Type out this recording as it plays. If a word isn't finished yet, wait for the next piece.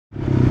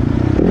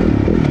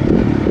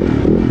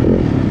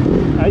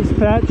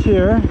patch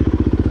here.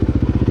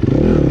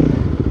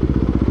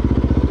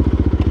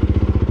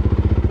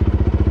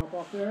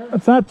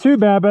 It's not too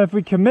bad, but if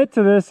we commit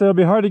to this, it'll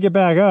be hard to get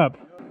back up.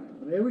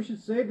 Maybe we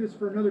should save this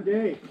for another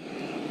day,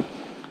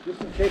 just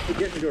in case we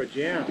get into a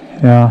jam.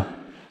 Yeah.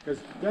 Because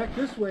back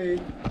this way,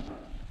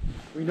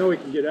 we know we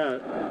can get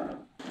out.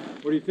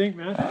 What do you think,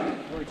 man?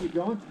 Want to keep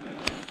going?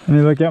 Let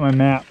me look at my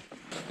map.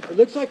 It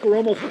looks like we're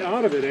almost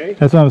out of it, eh?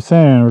 That's what I'm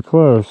saying. We're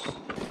close.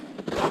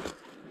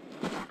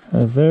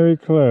 We're very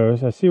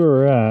close. I see where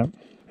we're at.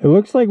 It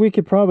looks like we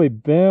could probably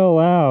bail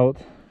out.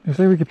 Looks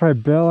like we could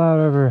probably bail out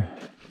over.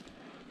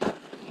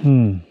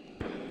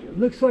 It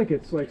looks like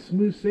it's like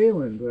smooth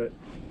sailing, but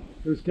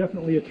there's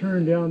definitely a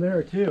turn down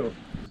there too.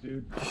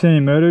 Dude. Do you see any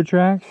moto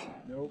tracks?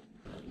 Nope.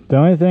 The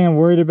only thing I'm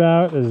worried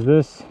about is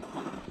this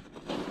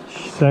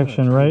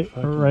section right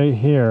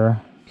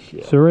here.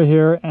 Shit. So right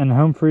here and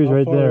home freeze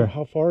right there.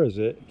 How far is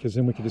it? Because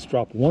then we could just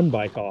drop one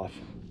bike off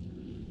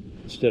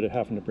instead of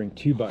having to bring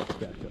two bikes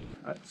back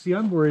up. See,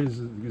 I'm worried there's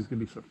going to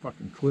be some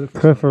fucking cliff.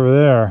 Cliff over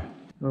there.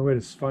 No way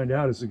to find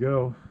out as to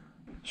go.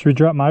 Should we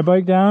drop my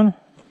bike down?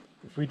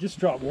 If we just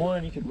drop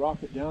one, you could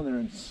rock it down there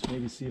and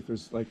maybe see if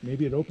there's like,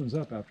 maybe it opens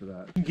up after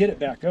that. You can get it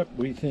back up.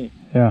 What do you think?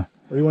 Yeah.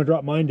 Or do you want to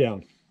drop mine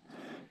down?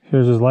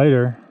 Here's his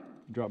lighter.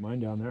 Drop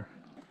mine down there.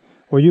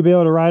 Will you be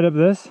able to ride up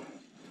this?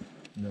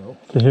 No.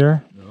 To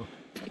here? No.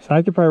 So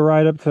I could probably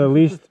ride up to at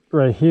least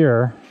right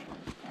here.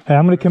 Hey,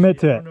 I'm going to commit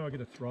to it. I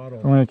get a throttle.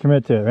 I'm going to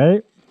commit to it,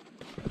 right?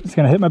 Just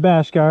going to hit my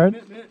bash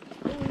guard.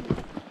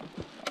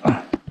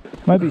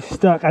 Might be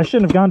stuck. I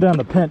shouldn't have gone down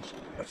the pinch.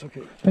 That's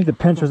okay. I think the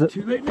pinch was it.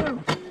 Too late now.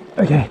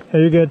 Okay, yeah,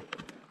 you're good.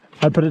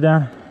 I'd put it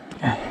down.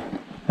 Okay.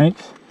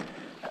 Thanks.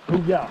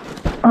 Oh, yeah.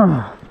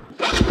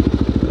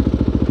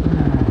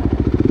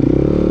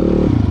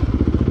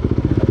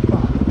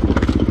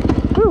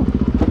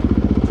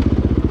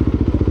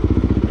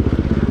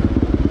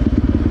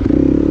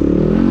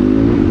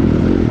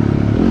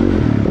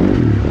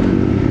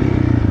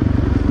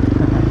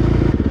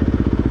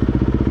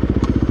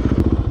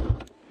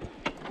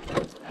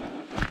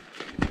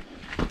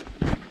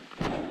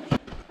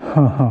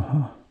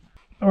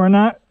 We're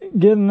not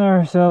getting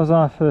ourselves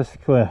off this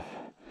cliff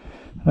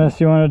unless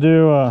you want to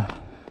do a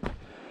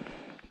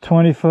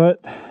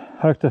 20-foot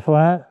huck to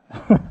flat.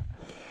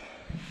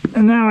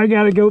 And now I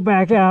got to go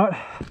back out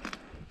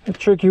a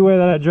tricky way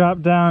that I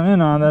dropped down in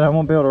on that I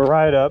won't be able to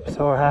ride up,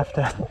 so I'll have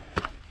to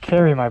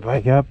carry my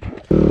bike up.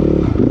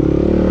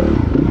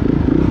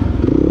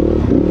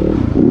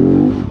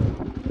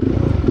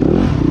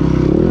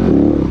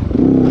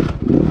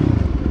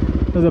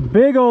 There's a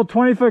big old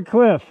 20-foot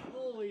cliff.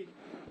 Holy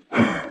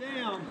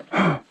damn.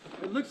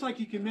 It looks like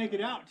you can make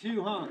it out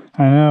too, huh?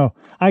 I know.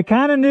 I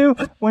kind of knew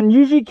when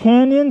usually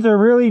canyons are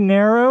really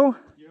narrow,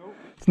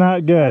 it's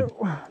not good.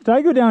 Did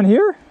I go down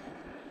here?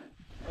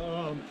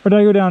 Or did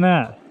I go down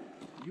that?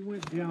 You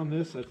went down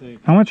this, I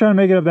think. I'm going to try to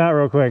make it up that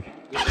real quick.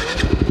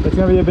 It's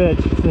going to be a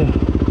bitch.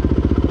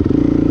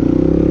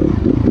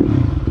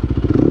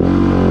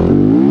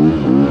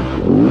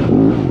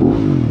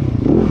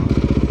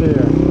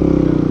 There.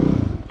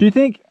 Do you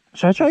think,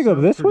 should I try to go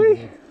this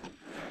way?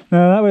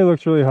 No, that way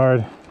looks really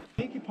hard. I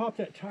think you pop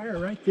that tire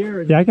right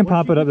there. And yeah, I can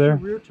pop it up there.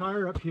 The rear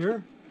tire up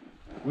here,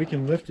 we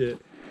can lift it.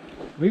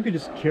 We could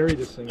just carry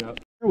this thing up.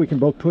 We can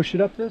both push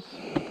it up this.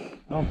 I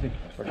don't think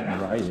I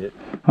can ride it.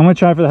 I'm going to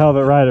try for the hell of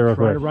it, ride it real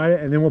quick. Try to ride it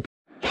and then we'll...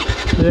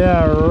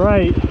 Yeah,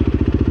 right.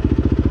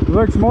 It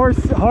looks more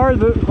hard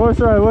the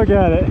closer I look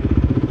at it.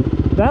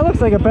 That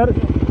looks like a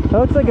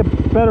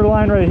better,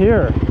 line right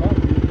here.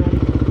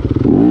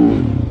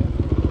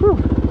 Whew.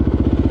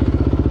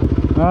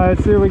 All right,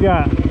 let's see what we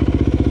got.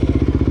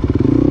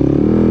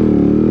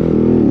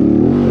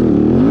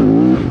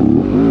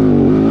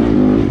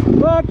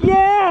 Fuck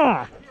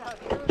yeah!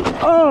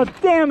 Oh,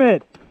 damn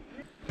it!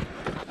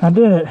 I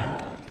did it.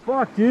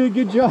 Fuck, dude,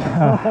 good job.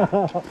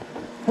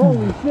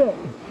 Holy shit.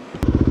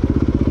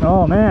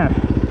 Oh, man.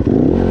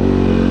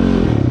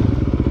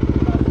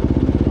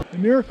 The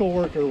miracle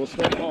worker will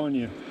start calling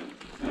you.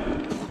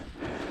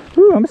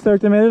 Whew, I'm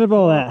stoked I made it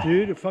all that.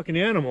 Dude, a fucking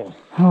animal.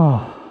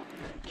 Oh.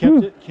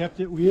 Kept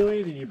it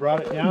wheelie, then you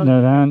brought it down.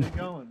 No, down.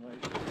 Going.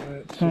 Like,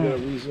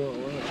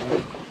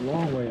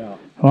 long way out.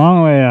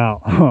 Long way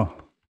out.